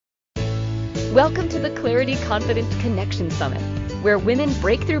Welcome to the Clarity Confidence Connection Summit, where women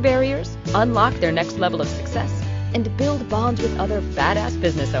break through barriers, unlock their next level of success, and build bonds with other badass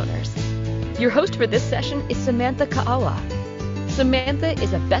business owners. Your host for this session is Samantha Ka'awa. Samantha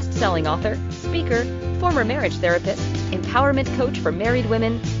is a best-selling author, speaker, former marriage therapist, empowerment coach for married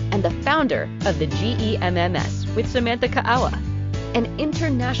women, and the founder of the GEMMS with Samantha Ka'awa, an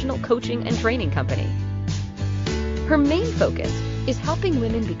international coaching and training company. Her main focus is helping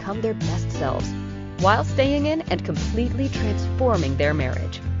women become their best selves while staying in and completely transforming their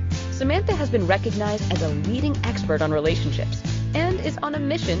marriage. Samantha has been recognized as a leading expert on relationships and is on a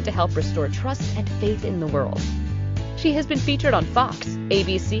mission to help restore trust and faith in the world. She has been featured on Fox,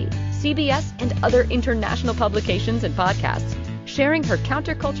 ABC, CBS, and other international publications and podcasts, sharing her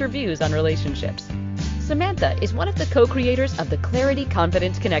counterculture views on relationships. Samantha is one of the co-creators of the Clarity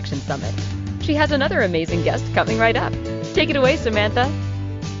Confidence Connection Summit. She has another amazing guest coming right up. Take it away, Samantha.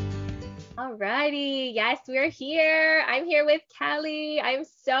 Alrighty. Yes, we're here. I'm here with Kellie. I'm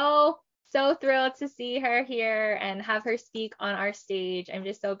so thrilled to see her here and have her speak on our stage. I'm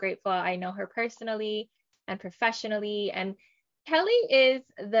just so grateful. I know her personally and professionally. And Kellie is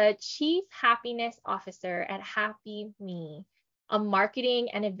the Chief Happiness Officer at Happy Me, a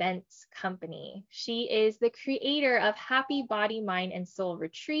marketing and events company. She is the creator of Happy Body, Mind, and Soul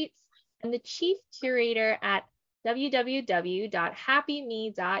Retreats and the chief curator at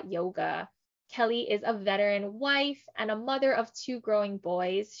www.HappyME.yoga. Kellie is a veteran wife and a mother of 2 growing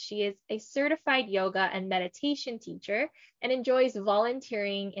boys. She is a certified yoga and meditation teacher and enjoys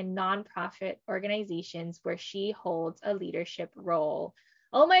volunteering in nonprofit organizations where she holds a leadership role.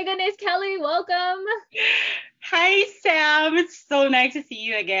 Oh my goodness, Kellie, welcome. Hi, Sam. It's so nice to see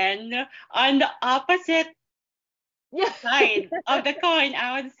you again. On the opposite side of the coin,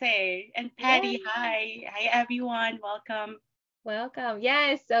 I would say. And Patty, hi. Hi, everyone. Welcome. Welcome.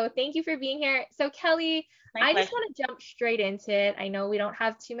 Yes. So thank you for being here. So Kellie, I just want to jump straight into it. I know we don't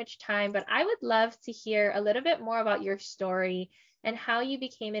have too much time, but I would love to hear a little bit more about your story and how you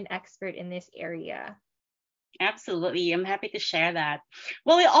became an expert in this area. Absolutely. I'm happy to share that.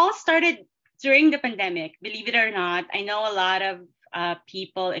 Well, it all started during the pandemic, believe it or not. I know a lot of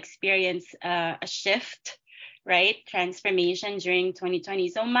people experience a shift, right? Transformation during 2020.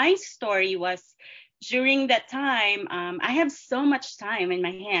 So my story was during that time, I have so much time in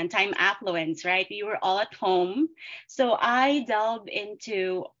my hand, time affluence, right? We were all at home. So I delved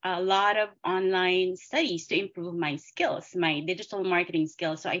into a lot of online studies to improve my skills, my digital marketing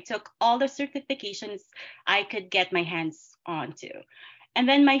skills. So I took all the certifications I could get my hands onto. And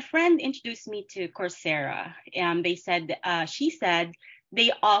then my friend introduced me to Coursera. She said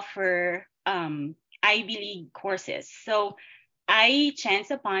they offer Ivy League courses. So I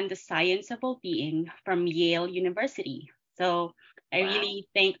chanced upon the Science of Well-being from Yale University. So I really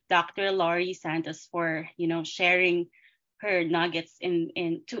thank Dr. Laurie Santos for, sharing her nuggets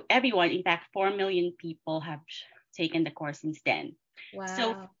to everyone. In fact, 4 million people have taken the course since then. Wow.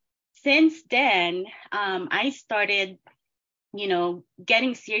 So since then, I started,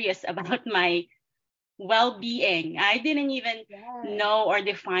 getting serious about my well-being. I didn't even know or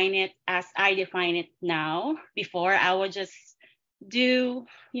define it as I define it now. Before, I would just do,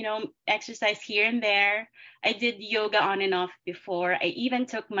 exercise here and there. I did yoga on and off before. I even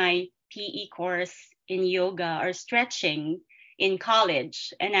took my PE course in yoga or stretching in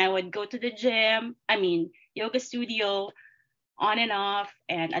college. And I would go to the yoga studio on and off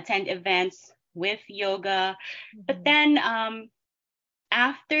and attend events with yoga. Mm-hmm. But then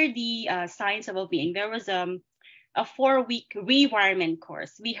after the Science of Well-being, there was a 4-week rewirement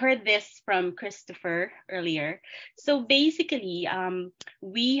course. We heard this from Christopher earlier. So basically,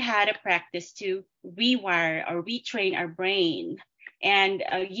 we had a practice to rewire or retrain our brain. And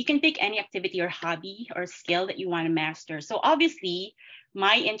you can pick any activity or hobby or skill that you want to master. So obviously,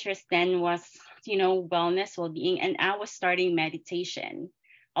 my interest then was, wellness, well-being, and I was starting meditation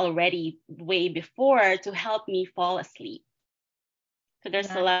already way before to help me fall asleep. So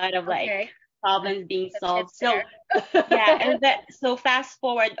there's a lot of problems being solved. So so fast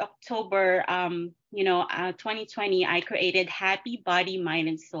forward October 2020, I created Happy Body, Mind,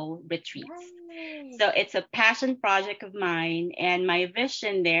 and Soul Retreats. Nice. So it's a passion project of mine, and my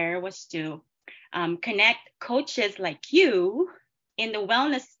vision there was to connect coaches like you in the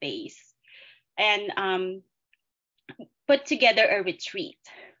wellness space and put together a retreat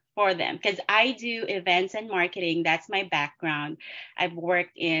for them, because I do events and marketing. That's my background. I've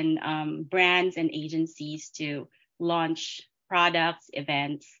worked in brands and agencies to launch products,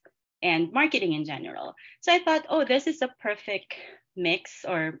 events, and marketing in general. So I thought, this is a perfect mix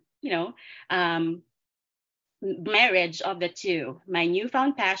or, marriage of the two, my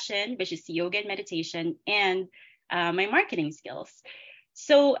newfound passion, which is yoga and meditation, and my marketing skills.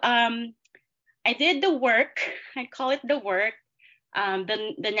 So I did the work. I call it the work.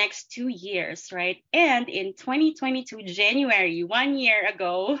 The next 2 years, right? And in 2022 January, 1 year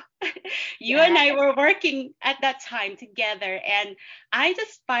ago, you and I were working at that time together, and I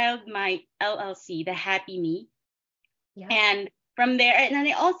just filed my LLC, the Happy Me, and from there, and then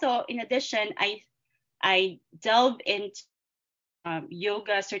I also, in addition, I delved into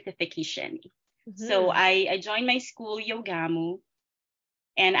yoga certification. So I joined my school, Yogamu,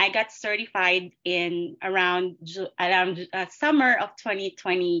 and I got certified in around summer of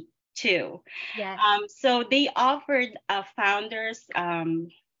 2022. Yes. So they offered a founders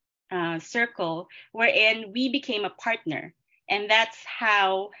circle wherein we became a partner, and that's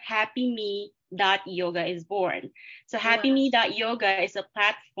how HappyME.yoga is born. So HappyME.yoga is a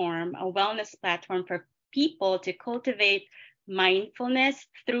platform, a wellness platform for people to cultivate mindfulness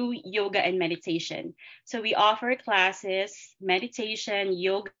through yoga and meditation. So we offer classes, meditation,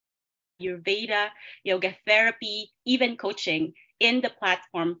 yoga, Ayurveda, yoga therapy, even coaching in the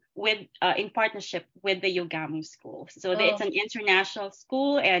platform with in partnership with the Yogamu School. So it's an international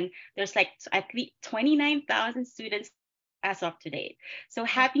school, and there's like at least 29,000 students as of today. So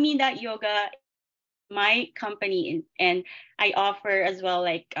HappyMe.yoga, my company, and I offer as well,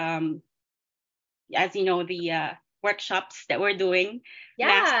 like as you know, the workshops that we're doing,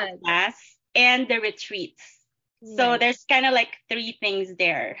 master class, and the retreats. So there's kind of like three things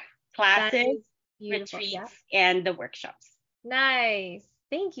there: classes, retreats, and the workshops. Nice.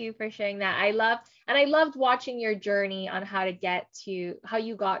 Thank you for sharing that. I loved watching your journey on how you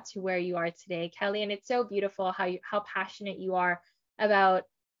got to where you are today, Kellie. And it's so beautiful how passionate you are about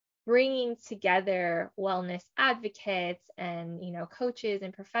bringing together wellness advocates and, coaches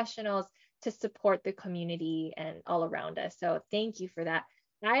and professionals to support the community and all around us. So thank you for that.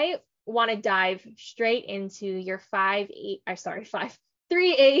 I want to dive straight into your 3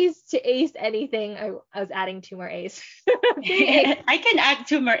 A's to ace anything. I was adding 2 more A's. 3 A's. I can add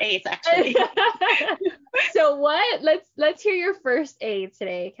 2 more A's actually. So let's hear your first A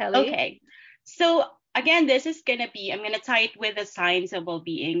today, Kellie. Okay. So again, this is I'm gonna tie it with the science of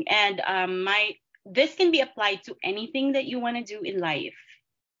well-being, and this can be applied to anything that you want to do in life,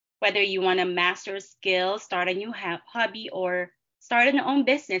 whether you want to master a skill, start a new hobby, or start an own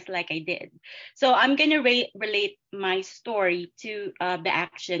business like I did. So I'm going to relate my story to the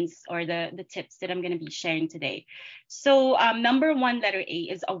actions or the tips that I'm going to be sharing today. So number one, letter A,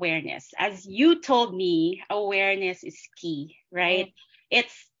 is awareness. As you told me, awareness is key, right?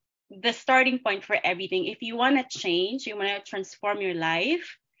 It's the starting point for everything. If you want to change, you want to transform your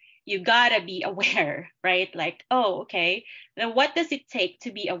life, you gotta be aware, right? Like, oh, okay, then what does it take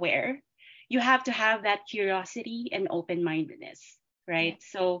to be aware? You have to have that curiosity and open-mindedness, right?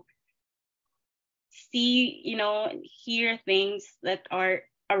 So see, hear things that are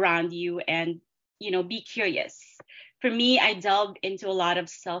around you, and, be curious. For me, I delved into a lot of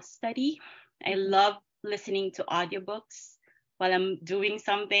self-study. I love listening to audiobooks while I'm doing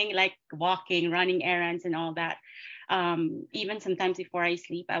something like walking, running errands, and all that. Even sometimes before I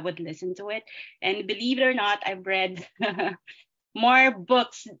sleep, I would listen to it. And believe it or not, I've read more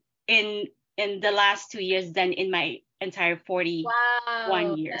books in the last 2 years than in my entire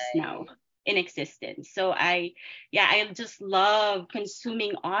 41 years now in existence. So I just love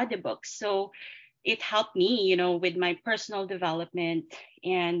consuming audiobooks. So it helped me, with my personal development,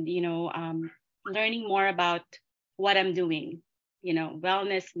 and, learning more about what I'm doing,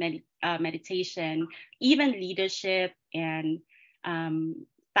 wellness, meditation, even leadership, and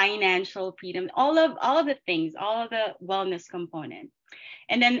financial freedom, all of the things, all of the wellness component.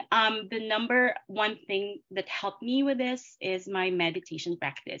 And then the number one thing that helped me with this is my meditation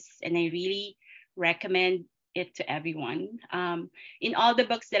practice, and I really recommend it to everyone. In all the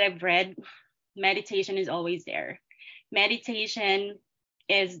books that I've read, meditation is always there. Meditation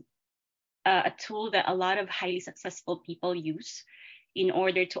is a tool that a lot of highly successful people use in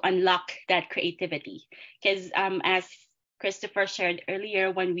order to unlock that creativity. Because as Christopher shared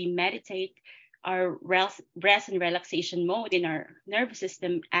earlier, when we meditate, our rest and relaxation mode in our nervous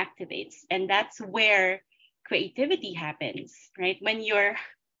system activates. And that's where creativity happens, right? When your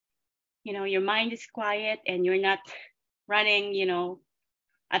mind is quiet and you're not running,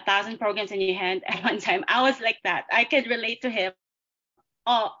 1,000 programs in your head at one time. I was like that. I could relate to him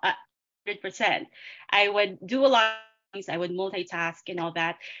 100%. I would do a lot of things. I would multitask and all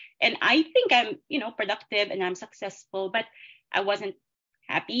that. And I think I'm, productive and I'm successful, but I wasn't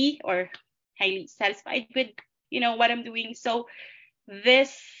happy or highly satisfied with, what I'm doing. So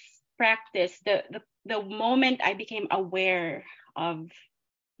this practice, the the moment I became aware of,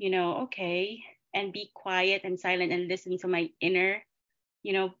 okay, and be quiet and silent and listen to my inner,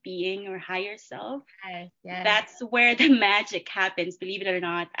 being or higher self, Yes, yes. that's where the magic happens, believe it or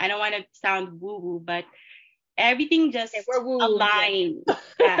not. I don't want to sound woo woo, but everything Okay, just we're woo. aligns.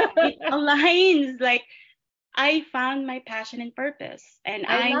 Yeah, it aligns. Like, I found my passion and purpose, and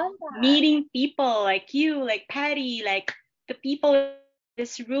I I'm love that. meeting people like you, like Patty, like the people in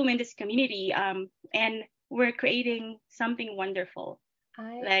this room, in this community, and we're creating something wonderful,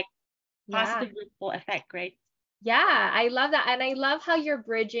 I like Yeah. positive ripple effect, right? Yeah, I love that. And I love how you're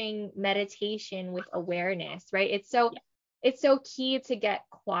bridging meditation with awareness, right? Yeah, It's so key to get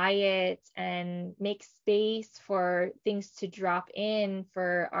quiet and make space for things to drop in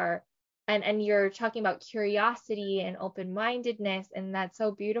for our and you're talking about curiosity and open-mindedness, and that's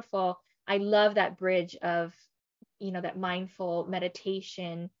so beautiful. I love that bridge of, that mindful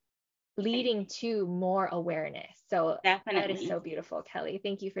meditation thank leading you. to more awareness. So that is Definitely. so beautiful, Kelly.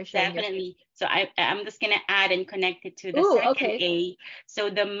 Thank you for sharing your. Definitely. So I'm just gonna add and connect it to the Ooh, second okay. A. So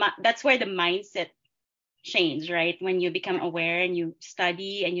that's where the mindset change, right? When you become aware and you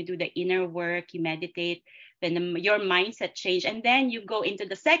study and you do the inner work, you meditate, then your mindset change, and then you go into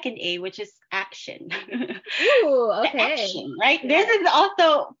the second A, which is action. Ooh, The okay. action, right? This Yes. is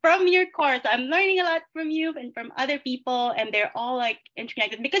also from your course. I'm learning a lot from you and from other people, and they're all like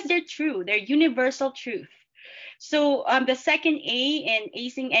interconnected because they're true. They're universal truth. So the second A in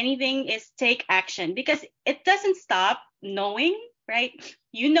acing anything is take action, because it doesn't stop knowing, right?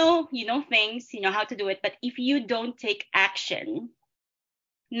 You know things, you know how to do it, but if you don't take action,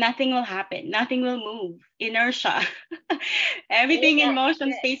 nothing will happen. Nothing will move. Inertia. Everything in Amen.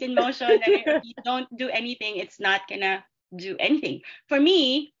 motion stays in motion, and if you don't do anything, it's not gonna do anything. For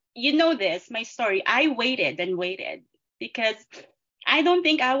me, this, my story. I waited and waited because I don't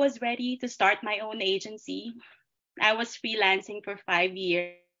think I was ready to start my own agency. I was freelancing for 5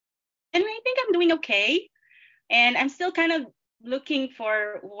 years, and I think I'm doing okay. And I'm still kind of looking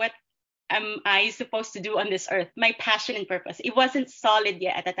for what am I supposed to do on this earth, my passion and purpose. It wasn't solid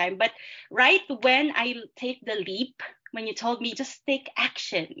yet at the time, but right when I take the leap, when you told me just take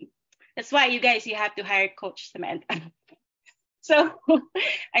action, that's why you have to hire Coach Samantha. So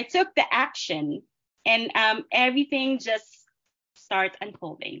I took the action, and everything just start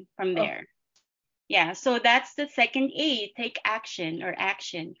unfolding from Oh, there. Yeah, so that's the second A, take action or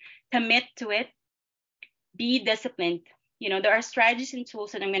action. Commit to it, be disciplined. There are strategies and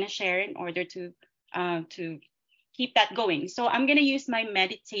tools that I'm going to share in order to keep that going. So I'm going to use my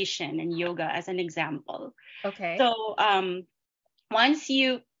meditation and yoga as an example. okay. So once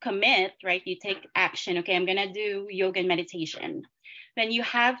you commit, right, you take action. Okay, I'm going to do yoga and meditation. Then you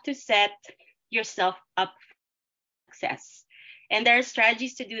have to set yourself up for success. And there are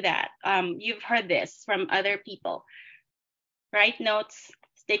strategies to do that. You've heard this from other people. Write notes,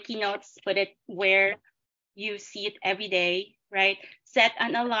 sticky notes, put it where you see it every day, right? Set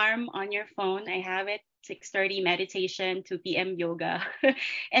an alarm on your phone. I have it, 6:30 meditation, 2 p.m. yoga,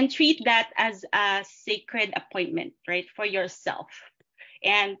 and treat that as a sacred appointment, right, for yourself.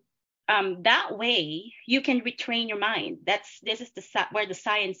 And that way you can retrain your mind. This is where the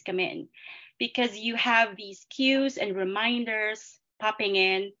science come in, because you have these cues and reminders popping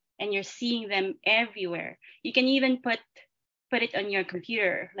in, and you're seeing them everywhere. You can even put it on your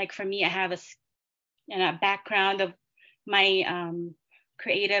computer. Like for me, I have a background of my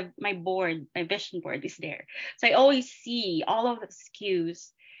my board, my vision board is there. So I always see all of the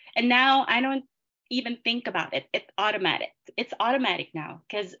cues. And now I don't even think about it. It's automatic. It's automatic now,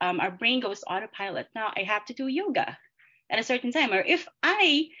 because our brain goes autopilot. Now I have to do yoga at a certain time. Or if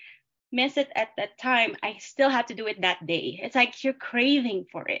I miss it at that time, I still have to do it that day. It's like you're craving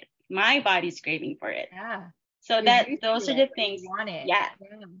for it. My body's craving for it. Yeah. So You're used to those are it, the but you things. want it. Yeah.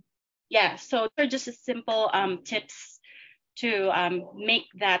 Yeah. Yeah, so they're just a simple tips to make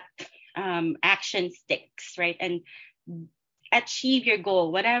that action sticks, right? And achieve your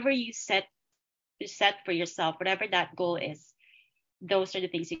goal, whatever you set for yourself, whatever that goal is. Those are the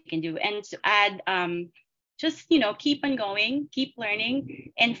things you can do. And to add, just keep on going, keep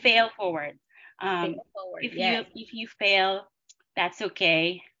learning, and fail forward. Pay Um, it forward. if you Yes. if you fail, that's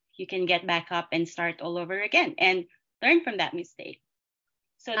okay. You can get back up and start all over again and learn from that mistake.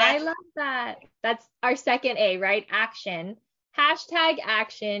 So I that's love that. That's our second A, right? Action. Hashtag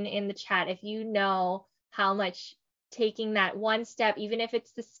action in the chat if you know how much taking that one step, even if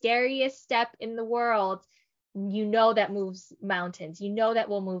it's the scariest step in the world, that moves mountains. That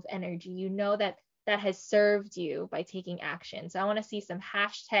will move energy. That has served you by taking action. So I want to see some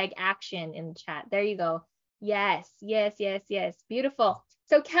hashtag action in the chat. There you go. Yes, yes, yes, yes. Beautiful.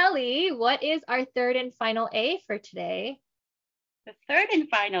 So Kellie, what is our third and final A for today? The third and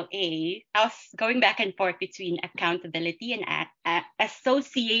final A, I was going back and forth between accountability and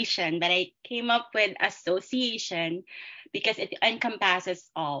association, but I came up with association because it encompasses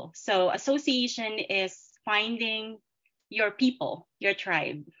all. So association is finding your people, your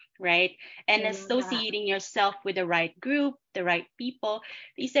tribe, right? And I love that. associating yourself with the right group, the right people.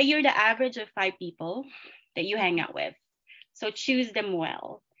 They say you're the average of 5 people that you hang out with. So choose them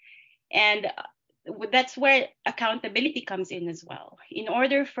well. And that's where accountability comes in as well. In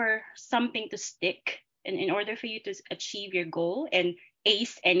order for something to stick and in order for you to achieve your goal and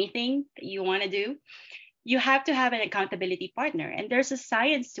ace anything that you want to do, you have to have an accountability partner. And there's a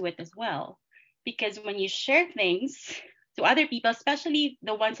science to it as well. Because when you share things to other people, especially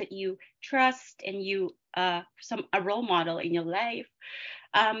the ones that you trust and you a role model in your life,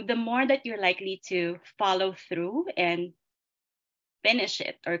 the more that you're likely to follow through and finish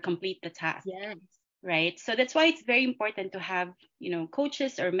it or complete the task, Yes. right? So that's why it's very important to have,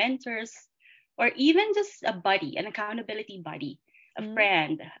 coaches or mentors or even just a buddy, an accountability buddy, a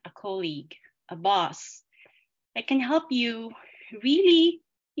friend, a colleague, a boss that can help you really,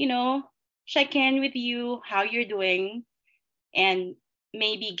 check in with you, how you're doing, and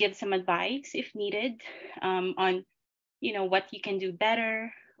maybe give some advice if needed on, what you can do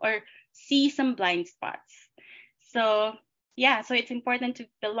better or see some blind spots. So yeah, so it's important to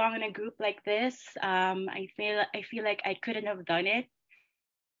belong in a group like this. I feel like I couldn't have done it.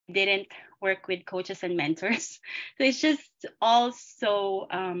 Didn't work with coaches and mentors. So it's just also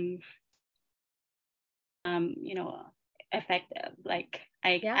you know effective. Like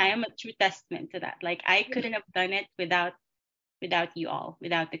I Yeah. am a true testament to that. Like I couldn't have done it without you all,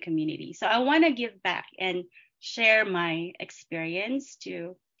 without the community. So I want to give back and share my experience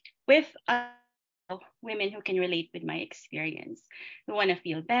to with women who can relate with my experience, who want to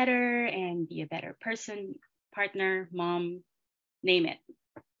feel better and be a better person, partner, mom, name it.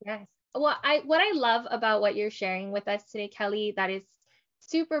 Yes. Well, what I love about what you're sharing with us today, Kellie, that is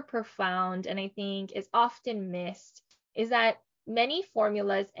super profound and I think is often missed is that many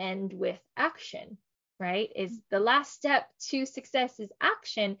formulas end with action, right? Is the last step to success is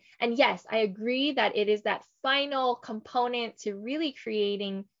action. And yes, I agree that it is that final component to really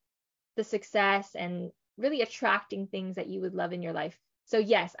creating the success and really attracting things that you would love in your life. So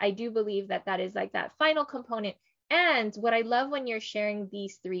yes, I do believe that that is like that final component. And what I love when you're sharing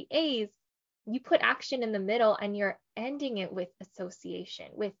these three A's, you put action in the middle and you're ending it with association,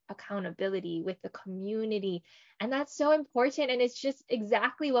 with accountability, with the community. And that's so important. And it's just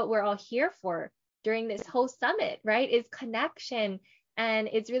exactly what we're all here for during this whole summit, right? Is connection. And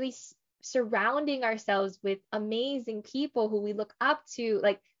it's really surrounding ourselves with amazing people who we look up to.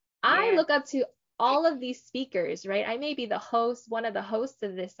 Like I Yeah. look up to all of these speakers, right? I may be the host, one of the hosts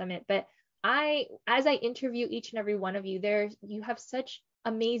of this summit, but as I interview each and every one of you, you have such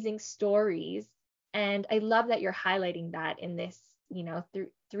amazing stories. And I love that you're highlighting that in this, through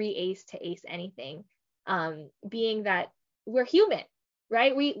three A's to ace anything. Being that we're human,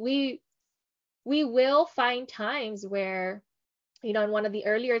 right? We will find times where, in one of the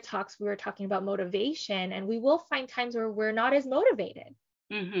earlier talks, we were talking about motivation, and we will find times where we're not as motivated.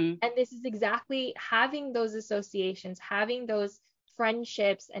 Mm-hmm. And this is exactly having those associations, having those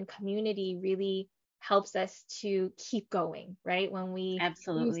friendships and community really helps us to keep going, right? When we lose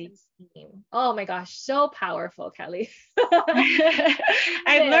Absolutely. the steam. Oh my gosh, so powerful, Kellie.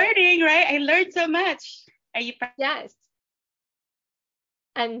 I'm learning, right? I learned so much. Are you Yes.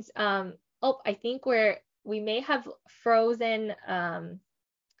 And I think we may have frozen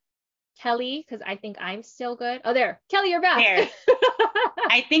Kellie because I think I'm still good. Oh, there. Kellie, you're back. there?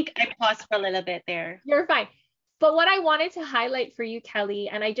 I think I paused for a little bit there. You're fine. But what I wanted to highlight for you, Kellie,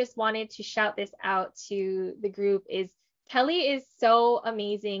 and I just wanted to shout this out to the group, is Kellie is so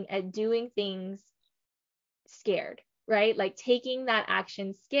amazing at doing things scared, right? Like taking that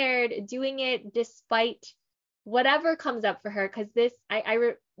action scared, doing it despite whatever comes up for her. Because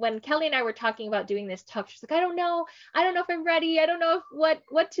when Kellie and I were talking about doing this talk, she's like, I don't know if I'm ready. I don't know what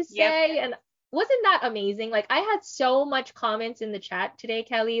to Yep. say. And wasn't that amazing? Like I had so much comments in the chat today,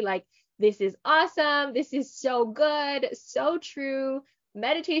 Kellie, like, this is awesome. This is so good. So true.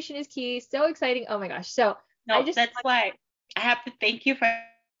 Meditation is key. So exciting. Oh my gosh. So No, that's why I have to thank you for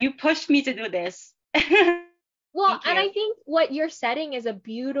you pushed me to do this. well, Thank and I you. think what you're setting is a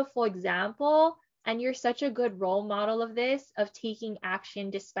beautiful example, and you're such a good role model of this, of taking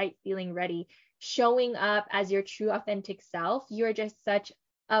action despite feeling ready, showing up as your true authentic self. You're just such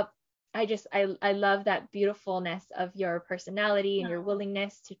a I love that beautifulness of your personality and your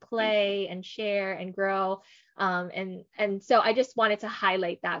willingness to play and share and grow. And so I just wanted to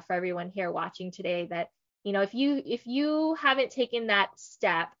highlight that for everyone here watching today, that, if you haven't taken that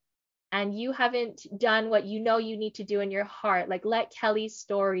step and you haven't done what you know you need to do in your heart, like, let Kellie's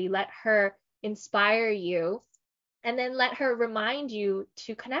story, let her inspire you, and then let her remind you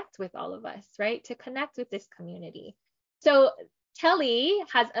to connect with all of us, right? To connect with this community. So Kellie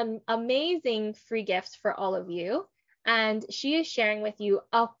has an amazing free gift for all of you, and she is sharing with you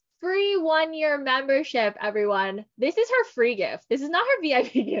a free 1-year membership, everyone. This is her free gift. This is not her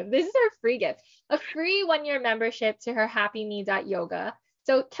VIP gift. This is her free gift. A free 1-year membership to her HappyME.yoga.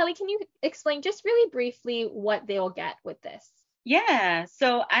 So Kellie, can you explain just really briefly what they'll get with this? Yeah,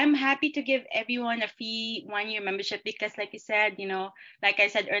 so I'm happy to give everyone a free 1-year membership because, like you said, like I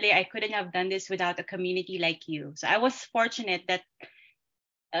said earlier, I couldn't have done this without a community like you. So I was fortunate that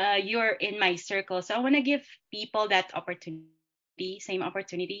you're in my circle. So I want to give people that opportunity, same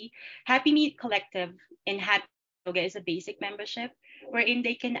opportunity. Happy Me Collective in Happy Yoga is a basic membership wherein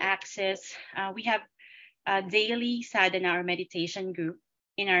they can access, we have a daily sadhana or meditation group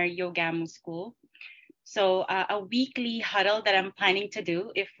in our yoga school. So a weekly huddle that I'm planning to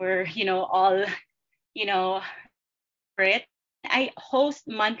do if we're, all, for it. I host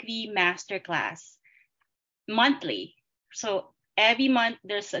monthly masterclass, monthly. So every month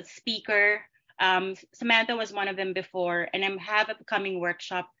there's a speaker. Samantha was one of them before, and I have a upcoming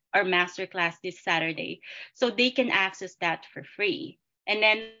workshop or masterclass this Saturday. So they can access that for free. And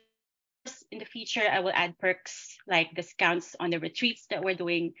then in the future, I will add perks like discounts on the retreats that we're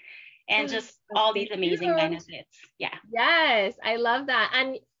doing, and just all these amazing benefits. Yeah. Yes, I love that.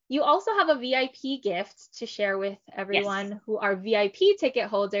 And you also have a VIP gift to share with everyone who are VIP ticket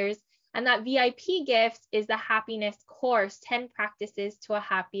holders. And that VIP gift is the happiness course, 10 practices to a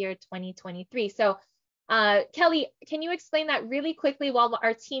happier 2023. So Kellie, can you explain that really quickly while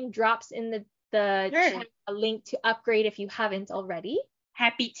our team drops in the chat a link to upgrade if you haven't already?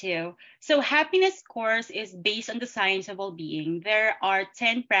 Happy to. So happiness course is based on the science of well-being. There are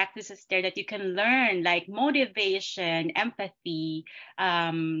 10 practices there that you can learn, like motivation, empathy,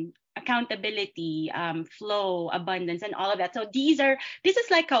 accountability, flow, abundance, and all of that. So this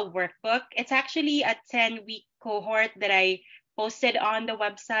is like a workbook. It's actually a 10-week cohort that I posted on the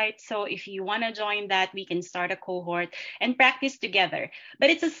website. So if you want to join that, we can start a cohort and practice together. But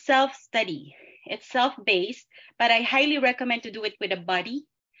it's a self-study. It's self-based, but I highly recommend to do it with a buddy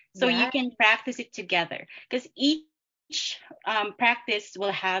so you can practice it together, because each practice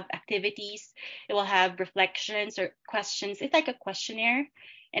will have activities, it will have reflections or questions. It's like a questionnaire,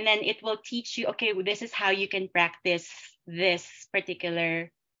 and then it will teach you, okay, well, this is how you can practice this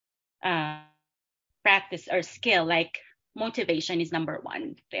particular practice or skill, like motivation is number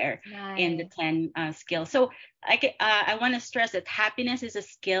one there in the 10 skills. So I want to stress that happiness is a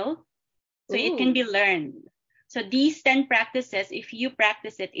skill. So it can be learned. So these 10 practices, if you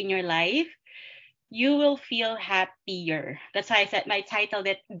practice it in your life, you will feel happier. That's why I said my title,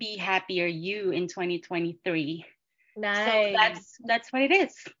 that Be Happier You in 2023. Nice. So that's what it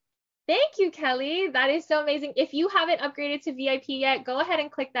is. Thank you, Kellie. That is so amazing. If you haven't upgraded to VIP yet, go ahead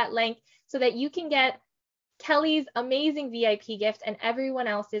and click that link so that you can get Kellie's amazing VIP gift and everyone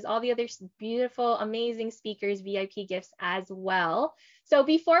else's, all the other beautiful, amazing speakers' VIP gifts as well. So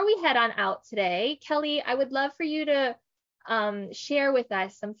before we head on out today, Kellie, I would love for you to share with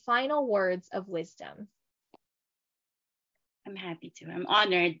us some final words of wisdom. I'm happy to. I'm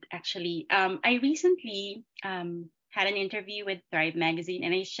honored, actually. I recently had an interview with Thrive Magazine,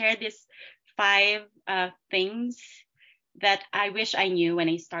 and I shared this 5 things that I wish I knew when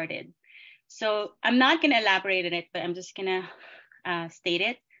I started. So I'm not going to elaborate on it, but I'm just going to state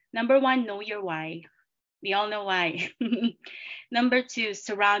it. Number 1, know your why. We all know why. Number 2,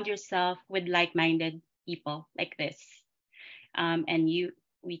 surround yourself with like-minded people like this. And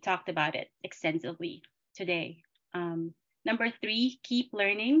we talked about it extensively today. Number 3, keep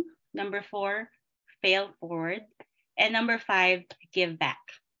learning. Number 4, fail forward. And number 5, give back.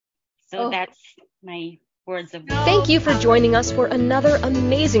 So that's my words of wisdom. Thank you for joining us for another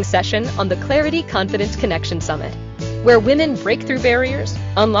amazing session on the Clarity Confidence Connection Summit, where women break through barriers,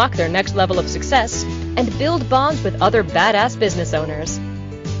 unlock their next level of success, and build bonds with other badass business owners.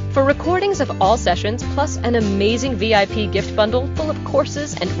 For recordings of all sessions, plus an amazing VIP gift bundle full of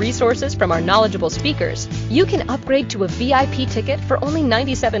courses and resources from our knowledgeable speakers, you can upgrade to a VIP ticket for only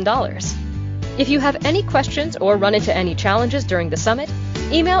 $97. If you have any questions or run into any challenges during the summit,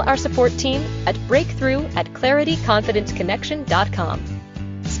 email our support team at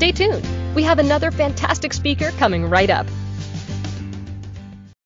breakthrough@clarityconfidenceconnection.com. Stay tuned. We have another fantastic speaker coming right up.